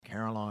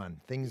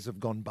things have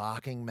gone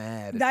barking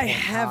mad. They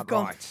have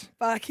gone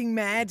barking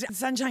mad.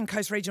 Sunshine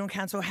Coast Regional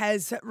Council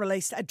has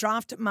released a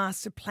draft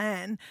master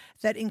plan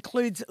that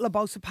includes La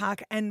Balsa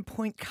Park and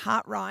Point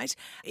Cartwright.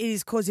 It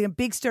is causing a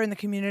big stir in the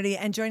community,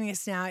 and joining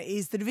us now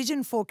is the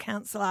Division 4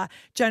 Councillor,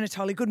 Joe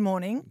Natoli. Good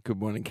morning. Good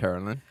morning,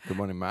 Carolyn. Good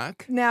morning,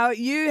 Mark. Now,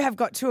 you have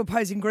got two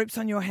opposing groups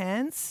on your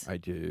hands. I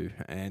do,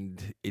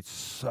 and it's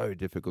so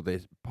difficult.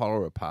 There's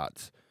polar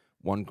opposites.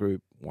 One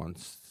group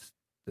wants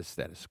the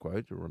status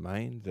quo to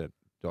remain, that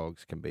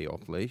dogs can be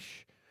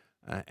off-leash,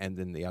 and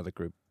then the other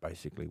group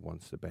basically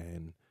wants to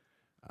ban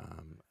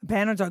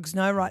on dogs,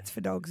 no rights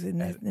for dogs in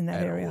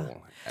that area.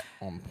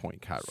 On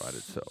Point Cartwright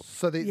itself.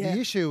 So the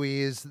issue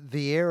is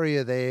the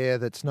area there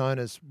that's known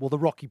as, the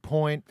Rocky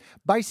Point.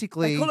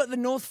 Basically, they call it the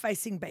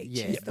north-facing beach,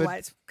 is the way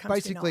it's come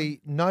basically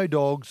to be known. No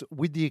dogs,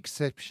 with the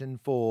exception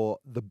for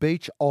the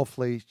beach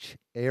off-leash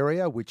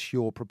area, which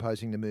you're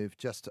proposing to move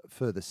just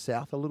further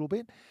south a little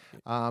bit.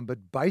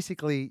 But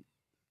basically,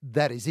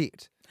 that is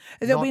it.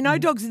 There'll be no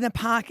dogs in the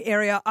park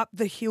area up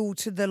the hill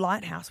to the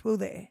lighthouse, will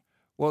there?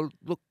 Well,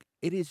 look,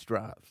 it is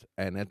draft,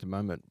 and at the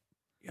moment,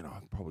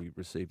 I've probably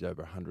received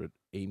over 100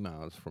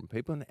 emails from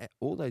people, and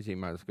all those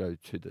emails go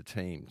to the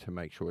team to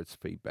make sure it's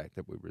feedback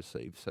that we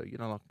receive. So,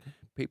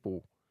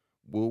 people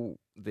will,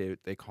 their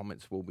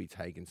comments will be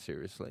taken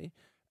seriously,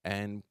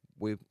 and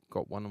we've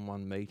got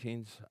one-on-one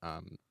meetings.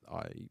 I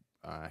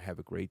have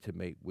agreed to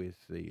meet with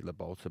the La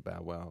Balsa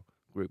Bow Wow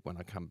group when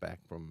I come back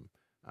from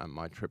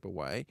my trip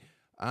away.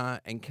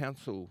 And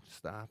council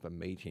staff are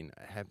meeting,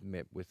 have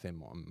met with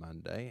them on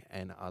Monday,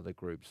 and other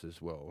groups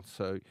as well.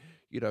 So,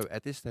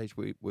 at this stage,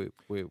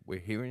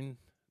 we're hearing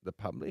the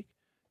public,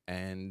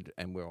 and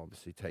we're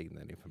obviously taking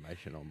that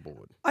information on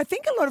board. I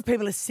think a lot of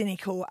people are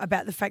cynical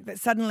about the fact that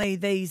suddenly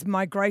these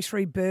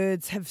migratory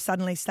birds have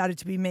suddenly started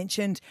to be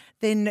mentioned.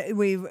 Then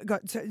we've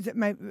got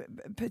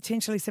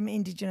potentially some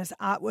Indigenous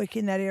artwork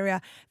in that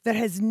area that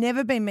has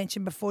never been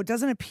mentioned before,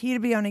 doesn't appear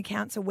to be on any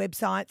council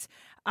websites.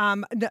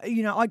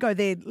 I go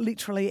there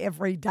literally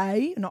every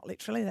day. Not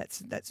literally,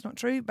 that's not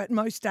true, but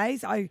most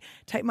days I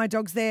take my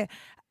dogs there.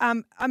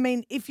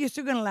 If you're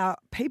still going to allow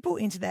people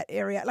into that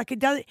area,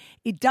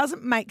 it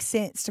doesn't make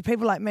sense to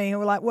people like me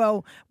who are like,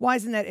 well, why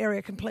isn't that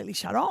area completely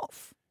shut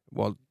off?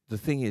 Well, the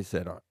thing is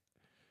that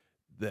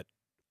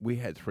we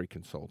had three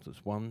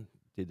consultants. One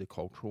did the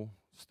cultural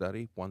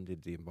study, one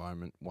did the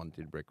environment, one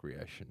did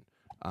recreation.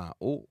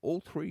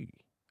 All three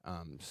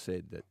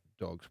said that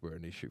dogs were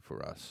an issue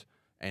for us,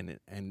 and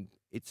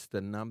it's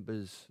the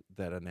numbers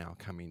that are now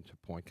coming to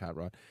Point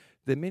Cartwright.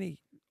 There are many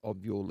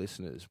of your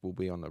listeners will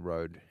be on the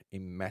road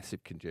in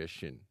massive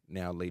congestion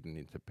now leading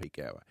into peak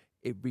hour.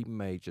 Every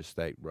major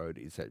state road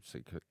is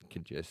absolutely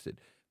congested.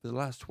 For the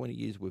last 20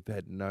 years, we've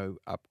had no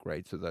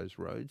upgrades of those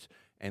roads,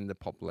 and the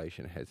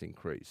population has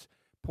increased.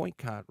 Point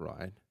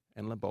Cartwright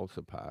and La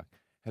Balsa Park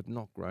have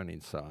not grown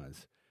in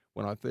size.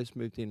 When I first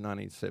moved in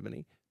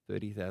 1970,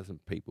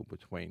 30,000 people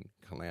between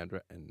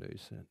Caloundra and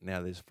Noosa.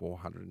 Now there's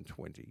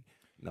 420.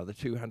 Another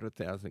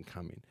 200,000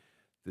 coming.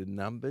 The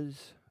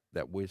numbers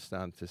that we're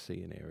starting to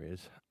see in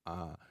areas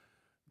are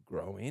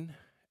growing,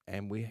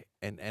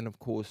 and of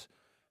course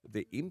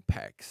the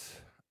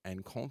impacts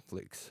and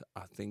conflicts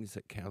are things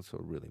that council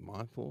are really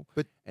mindful,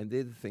 and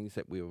they're the things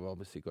that we've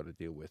obviously got to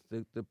deal with.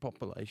 The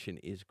population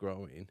is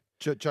growing.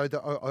 Joe,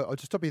 I'll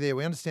just stop you there.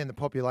 We understand the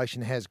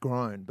population has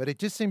grown, but it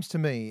just seems to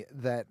me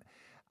that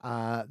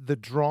the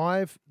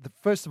drive,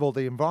 first of all,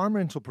 the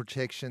environmental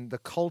protection, the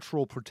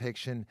cultural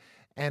protection,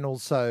 and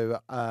also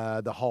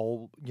the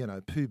whole,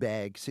 poo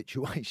bag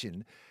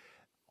situation,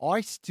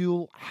 I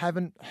still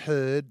haven't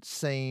heard,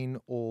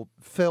 seen, or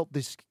felt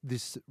this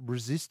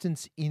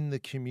resistance in the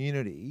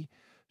community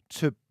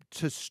to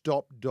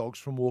stop dogs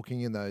from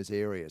walking in those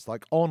areas.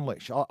 Like on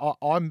leash,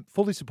 I'm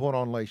fully support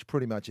on leash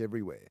pretty much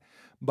everywhere,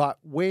 but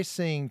we're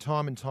seeing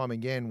time and time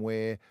again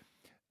where,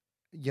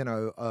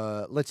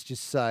 let's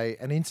just say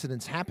an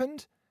incident's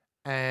happened,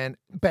 and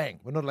bang,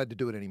 we're not allowed to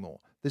do it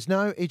anymore. There's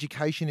no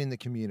education in the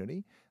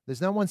community.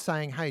 There's no one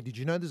saying, hey, did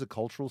you know there's a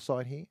cultural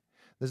site here?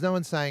 There's no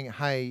one saying,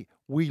 hey,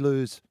 we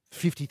lose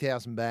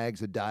 50,000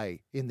 bags a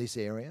day in this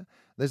area.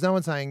 There's no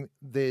one saying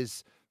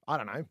there's,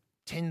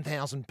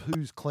 10,000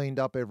 poos cleaned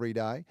up every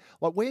day.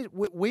 Like,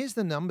 where's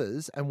the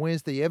numbers and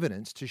where's the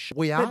evidence to show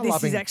we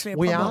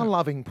are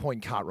loving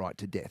Point Cartwright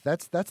to death?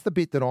 That's the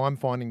bit that I'm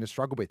finding to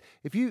struggle with.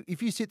 If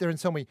you sit there and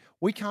tell me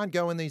we can't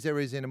go in these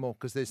areas anymore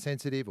because they're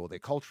sensitive or they're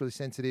culturally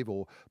sensitive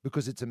or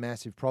because it's a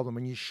massive problem,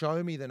 and you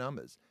show me the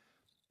numbers,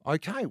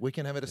 okay, we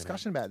can have a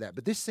discussion about that.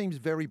 But this seems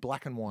very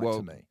black and white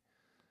to me.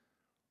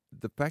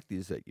 The fact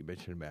is that you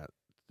mentioned about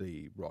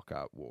the rock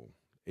art wall.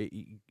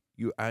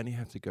 You only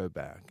have to go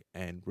back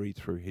and read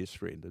through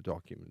history and the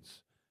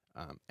documents.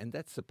 And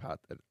that's the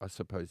part that I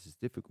suppose is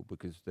difficult,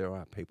 because there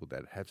are people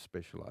that have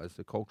specialised.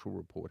 The cultural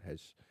report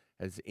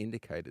has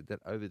indicated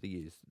that over the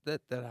years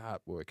that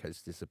artwork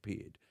has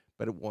disappeared,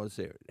 but it was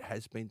there. It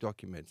has been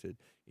documented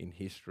in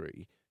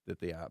history that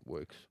the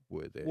artworks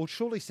were there. Well,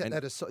 surely set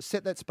And-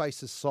 that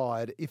space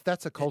aside. If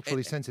that's a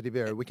culturally sensitive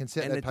area, we can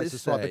set and that at space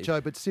this aside. But stage-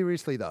 Joe, but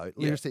seriously though,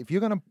 Yeah. if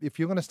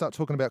you're gonna start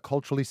talking about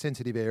culturally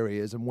sensitive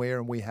areas and where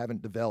and we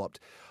haven't developed,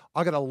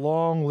 I got a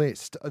long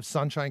list of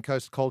Sunshine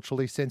Coast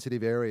culturally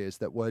sensitive areas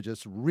that were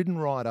just ridden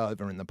right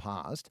over in the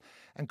past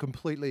and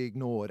completely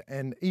ignored.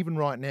 And even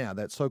right now,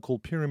 that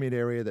so-called pyramid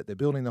area that they're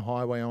building the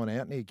highway on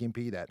out near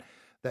Gympie, that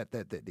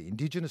the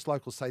Indigenous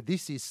locals say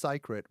this is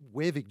sacred.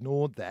 We've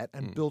ignored that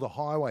and built a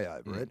highway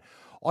over it.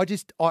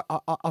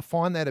 I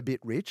find that a bit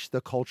rich,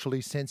 the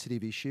culturally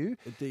sensitive issue.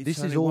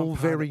 This is all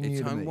very new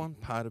It's to only me. one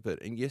part of it,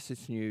 and yes,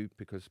 it's new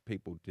because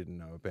people didn't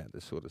know about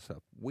this sort of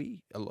stuff.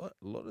 A lot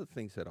of the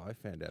things that I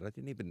found out, I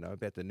didn't even know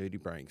about the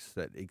nudibranchs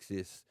that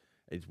exist.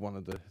 It's one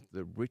of the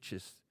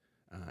richest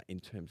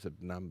in terms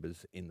of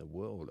numbers in the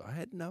world. I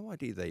had no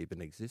idea they even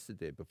existed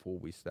there before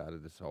we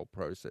started this whole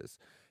process.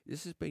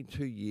 This has been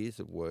 2 years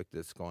of work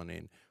that's gone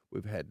in.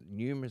 We've had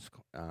numerous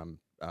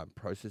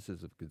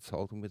processes of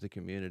consulting with the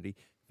community,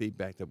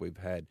 feedback that we've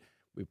had.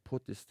 We've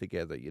put this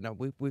together. You know,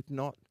 we've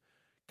not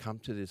come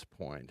to this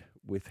point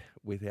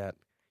without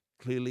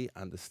clearly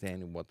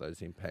understanding what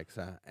those impacts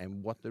are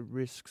and what the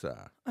risks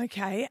are.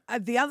 Okay.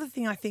 The other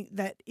thing I think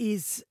that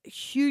is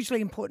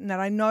hugely important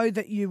that I know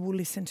that you will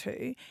listen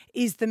to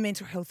is the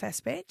mental health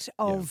aspect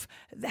of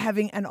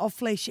having an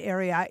off-leash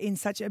area in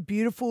such a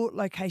beautiful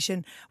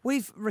location.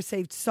 We've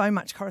received so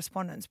much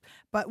correspondence,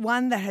 but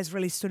one that has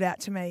really stood out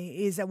to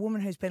me is a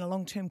woman who's been a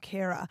long-term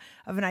carer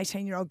of an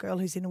 18-year-old girl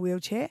who's in a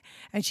wheelchair,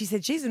 and she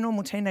said she's a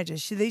normal teenager.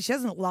 She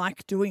doesn't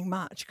like doing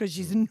much because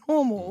she's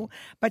normal,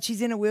 but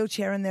she's in a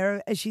wheelchair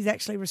and she's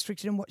actually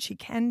restricted in what she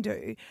can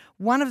do.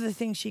 One of the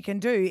things she can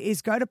do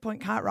is go to Point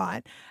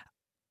Cartwright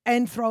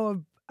and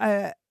throw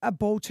a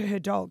ball to her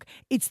dog.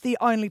 It's the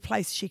only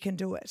place she can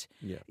do it.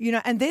 Yeah. You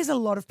know, and there's a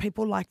lot of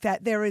people like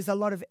that. There is a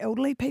lot of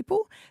elderly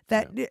people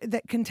that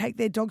can take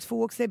their dogs for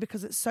walks there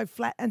because it's so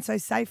flat and so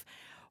safe.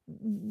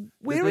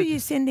 Where are you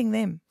sending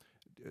them?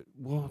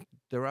 Well,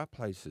 there are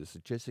places.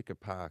 Jessica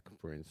Park,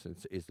 for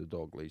instance, is the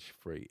dog leash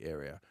free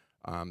area.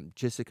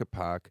 Jessica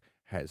Park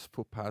has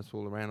footpaths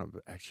all around.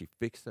 I've actually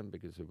fixed them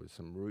because there was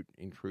some root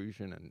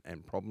intrusion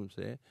and problems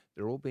there.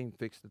 They're all being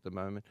fixed at the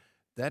moment.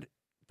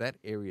 That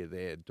area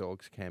there,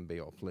 dogs can be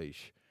off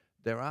leash.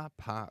 There are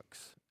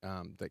parks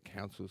that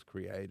council's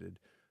created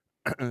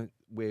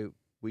where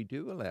we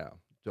do allow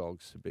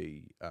dogs to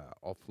be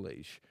off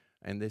leash,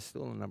 and there's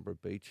still a number of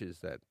beaches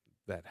that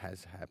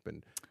has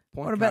happened.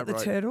 What about the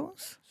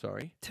turtles?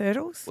 Sorry?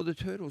 Turtles? Well, the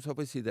turtles,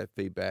 obviously, that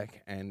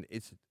feedback, and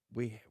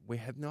we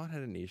have not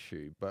had an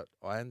issue, but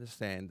I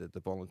understand that the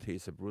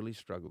volunteers have really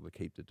struggled to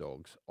keep the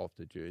dogs off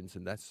the dunes,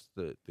 and that's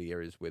the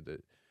areas where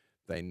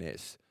they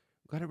nest.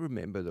 We've got to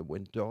remember that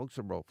when dogs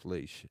are off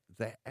leash,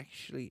 they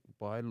actually,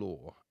 by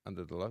law,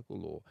 under the local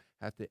law,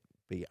 have to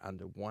be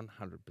under 100%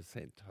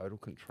 total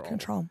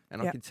control.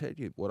 And I can tell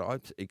you what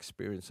I've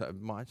experienced over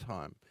my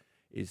time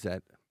is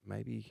that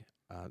maybe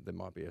there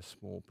might be a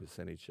small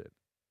percentage that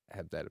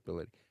have that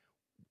ability.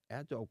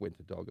 Our dog went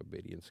to dog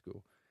obedience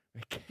school.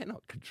 We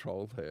cannot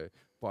control her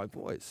by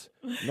voice.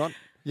 Not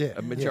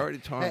a majority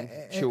of the time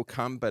she'll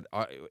come, but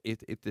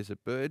if there's a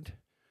bird,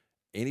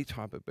 any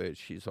type of bird,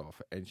 she's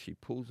off, and she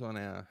pulls on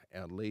our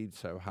lead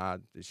so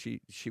hard that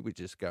she would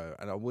just go,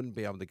 and I wouldn't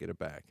be able to get her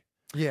back.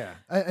 Yeah,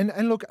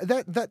 and look,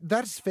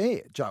 that's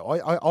fair, Joe.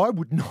 I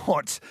would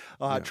not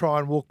try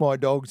and walk my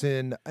dogs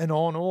in an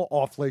on or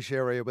off leash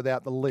area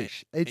without the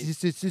leash. It's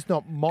just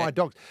not my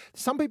dogs.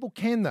 Some people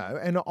can though,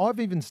 and I've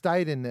even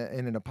stayed in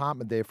an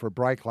apartment there for a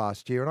break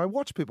last year, and I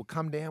watched people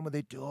come down with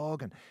their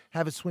dog and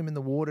have a swim in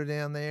the water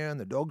down there, and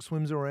the dog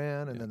swims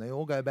around, and then they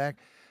all go back.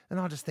 And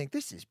I just think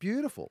this is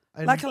beautiful.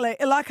 And Luckily,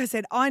 like I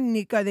said, I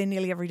go there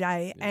nearly every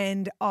day,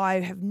 and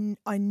I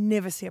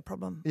never see a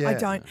problem. Yeah. I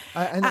don't.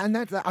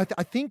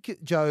 I think,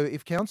 Joe,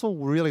 if council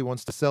really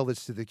wants to sell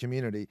this to the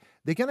community,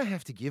 they're going to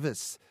have to give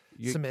us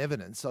some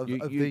evidence of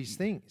these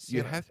things.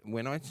 You have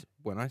when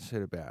I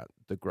said about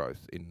the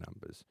growth in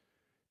numbers,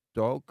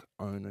 dog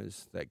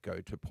owners that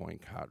go to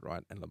Point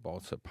Cartwright and the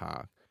Balsa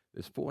Park,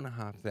 there's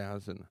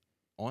 4,500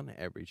 on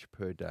average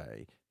per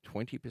day.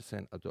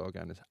 20% are dog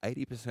owners,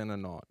 80% are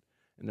not.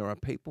 And there are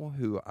people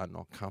who are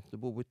not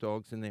comfortable with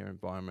dogs in their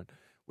environment.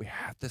 We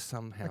have to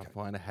somehow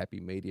find a happy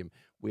medium.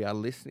 We are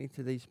listening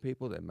to these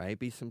people. There may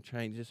be some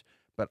changes,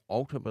 but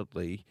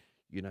ultimately,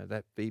 you know,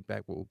 that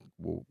feedback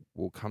will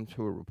come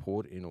to a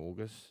report in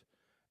August,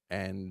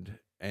 and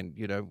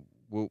you know,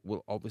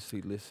 we'll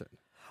obviously listen.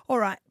 All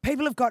right.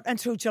 People have got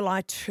until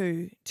July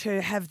 2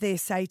 to have their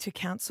say to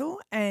council,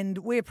 and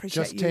we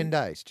appreciate just 10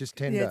 days. Just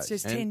 10 days. It's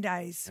just 10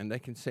 days. And they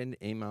can send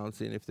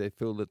emails in if they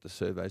feel that the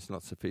survey is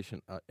not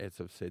sufficient.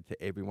 As I've said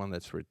to everyone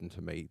that's written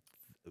to me,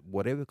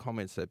 whatever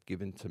comments they've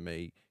given to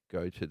me,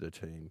 go to the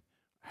team.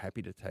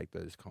 Happy to take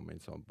those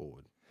comments on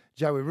board.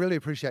 Joe, we really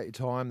appreciate your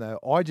time, though.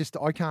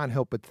 I can't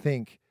help but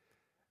think,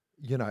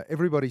 you know,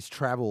 everybody's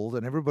travelled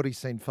and everybody's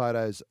seen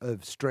photos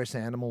of stress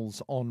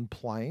animals on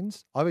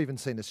planes. I've even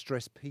seen a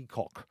stress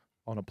peacock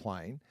on a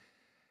plane.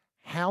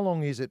 How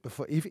long is it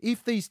before,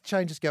 if these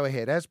changes go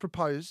ahead as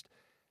proposed,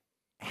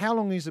 how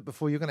long is it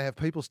before you're going to have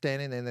people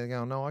standing there and they're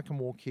going, no, I can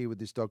walk here with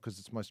this dog because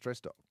it's my stress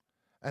dog?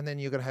 And then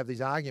you're going to have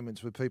these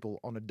arguments with people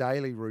on a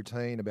daily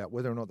routine about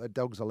whether or not that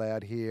dog's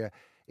allowed here.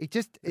 It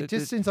just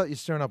seems like you're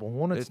stirring up a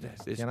hornet's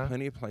nest. There's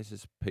plenty of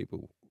places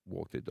people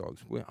walk their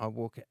dogs. I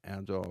walk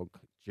our dog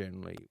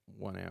generally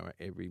 1 hour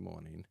every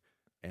morning,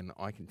 and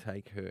I can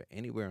take her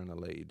anywhere on a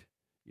lead.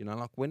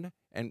 Like when,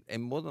 and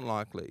more than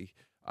likely,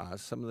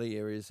 some of the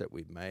areas that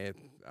we may have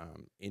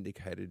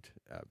indicated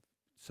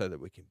so that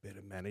we can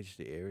better manage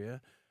the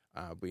area,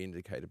 we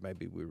indicated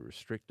maybe we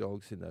restrict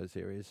dogs in those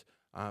areas,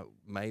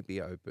 may be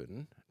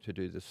open to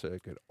do the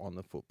circuit on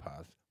the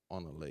footpath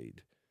on a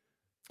lead.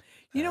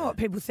 You know what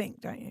people think,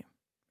 don't you?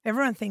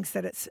 Everyone thinks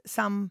that it's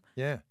some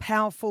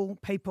powerful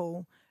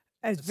people,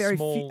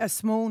 a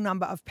small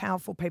number of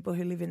powerful people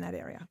who live in that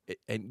area.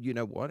 And you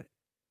know what?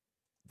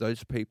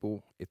 Those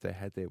people, if they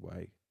had their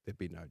way, there'd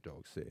be no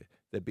dogs there.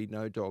 There'd be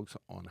no dogs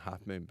on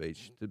Half Moon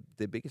Beach.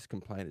 Their biggest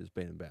complaint has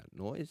been about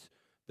noise.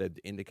 They've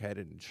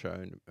indicated and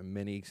shown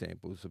many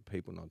examples of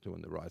people not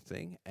doing the right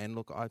thing. And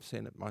look, I've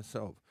seen it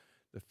myself.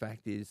 The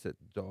fact is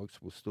that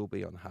dogs will still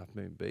be on Half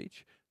Moon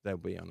Beach. They'll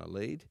be on a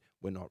lead.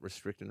 We're not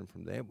restricting them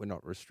from there. We're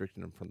not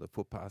restricting them from the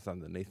footpath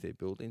underneath their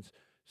buildings.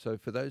 So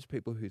for those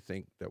people who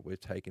think that we're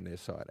taking their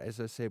side, as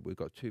I said, we've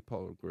got two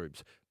polar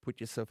groups. Put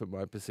yourself in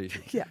my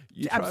position. Yeah,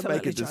 you try and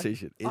make a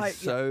decision. It's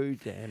so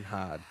damn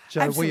hard.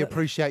 Joe, we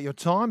appreciate your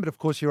time, but of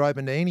course you're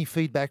open to any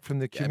feedback from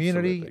the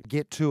community. Absolutely.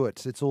 Get to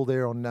it. It's all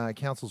there on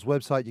Council's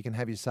website. You can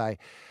have your say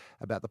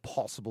about the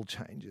possible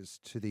changes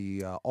to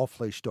the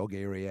off-leash dog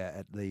area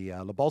at the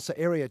La Balsa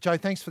area. Joe,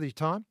 thanks for your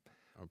time.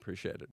 I appreciate it.